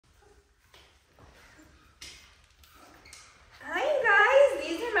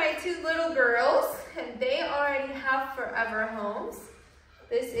have forever homes.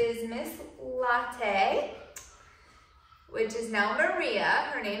 This is Miss Latte, which is now Maria.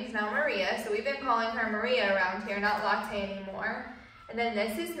 Her name's now Maria, so we've been calling her Maria around here, not Latte anymore. And then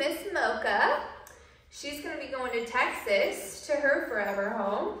this is Miss Mocha. She's gonna be going to Texas to her forever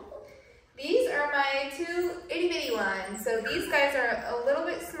home. These are my two itty bitty ones. So these guys are a little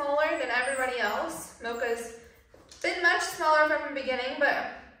bit smaller than everybody else. Mocha's been much smaller from the beginning, but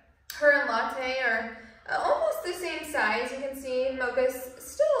her and Latte are almost the same size. You can see Mocha's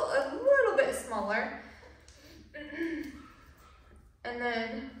still a little bit smaller. And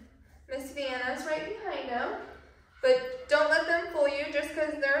then Miss Vienna's right behind them. But don't let them fool you. Just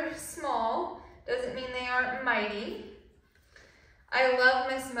because they're small doesn't mean they aren't mighty. I love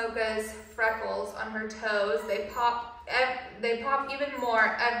Miss Mocha's freckles on her toes. They pop even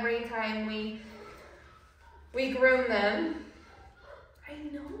more every time we groom them. I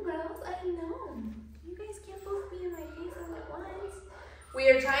know, girls, I know. You guys can't both be in my face all at once. We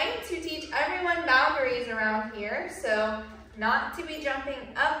are trying to teach everyone boundaries around here, so not to be jumping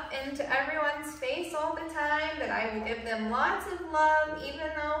up into everyone's face all the time, but I will give them lots of love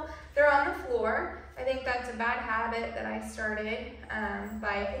even though they're on the floor. I think that's a bad habit that I started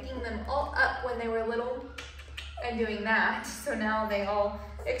by picking them all up when they were little and doing that. So now they all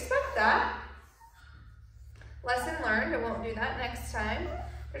expect that. Lesson learned, I won't do that next time.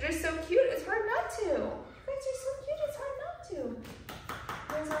 They're just so cute, it's hard not to. You guys are so cute, it's hard not to. You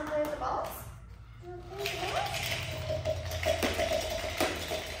guys wanna play with the balls? You wanna play with the balls?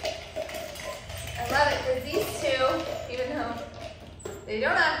 I love it because these two, even though they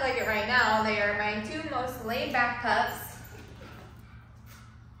don't act like it right now, they are my two most laid back pups.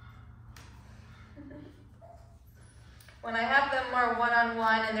 When I have them more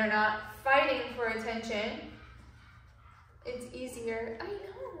one-on-one and they're not fighting for attention, it's easier, I know,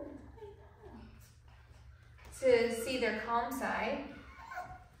 to see their calm side.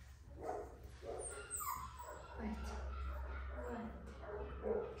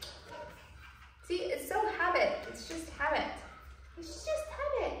 See, it's so habit. It's just habit. It's just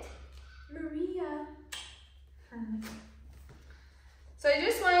habit. Maria. So I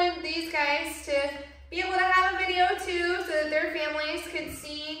just wanted these guys to be able to have a video too so that their families could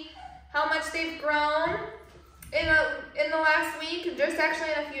see how much they've grown in the last week, just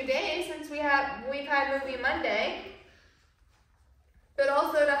actually in a few days since we've had Movie Monday. But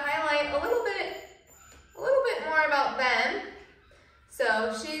also to highlight a little bit more about them.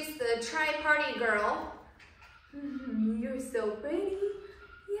 So she's the tri-party girl. You're so pretty,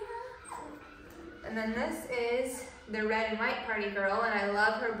 yeah. And then this is the red and white party girl, and I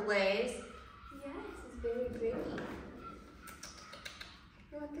love her blaze. Yes, it's very pretty.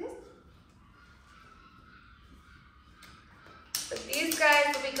 You want this? But these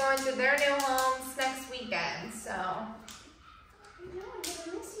guys will be going to their new homes next weekend, so. I know, I'm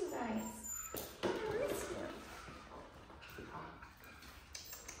gonna miss you guys. I'm gonna miss you.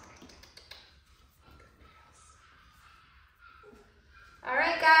 All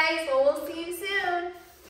right, guys, well, we'll see you soon.